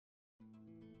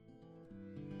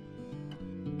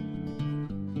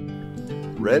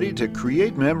Ready to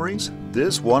create memories?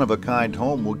 This one-of-a-kind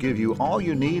home will give you all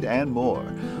you need and more.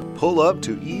 Pull up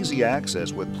to easy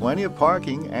access with plenty of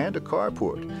parking and a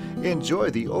carport.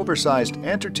 Enjoy the oversized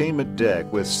entertainment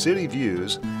deck with city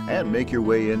views and make your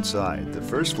way inside. The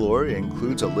first floor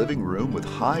includes a living room with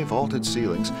high vaulted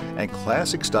ceilings and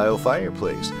classic-style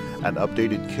fireplace, an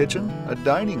updated kitchen, a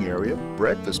dining area,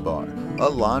 breakfast bar, a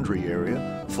laundry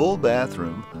area, full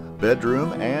bathroom,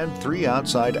 bedroom, and 3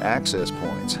 outside access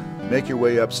points. Make your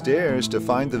way upstairs to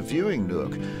find the viewing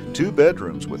nook, 2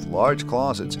 bedrooms with large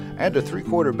closets, and a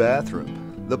 3/4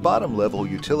 bathroom. The bottom level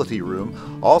utility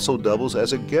room also doubles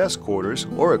as a guest quarters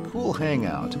or a cool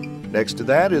hangout. Next to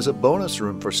that is a bonus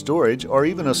room for storage or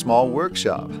even a small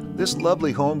workshop. This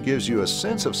lovely home gives you a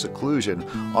sense of seclusion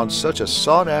on such a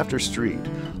sought-after street.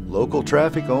 Local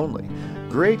traffic only.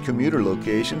 Great commuter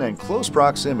location and close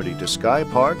proximity to Sky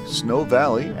Park, Snow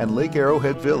Valley, and Lake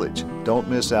Arrowhead Village. Don't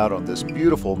miss out on this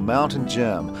beautiful mountain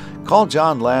gem. Call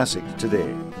John Lassick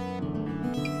today.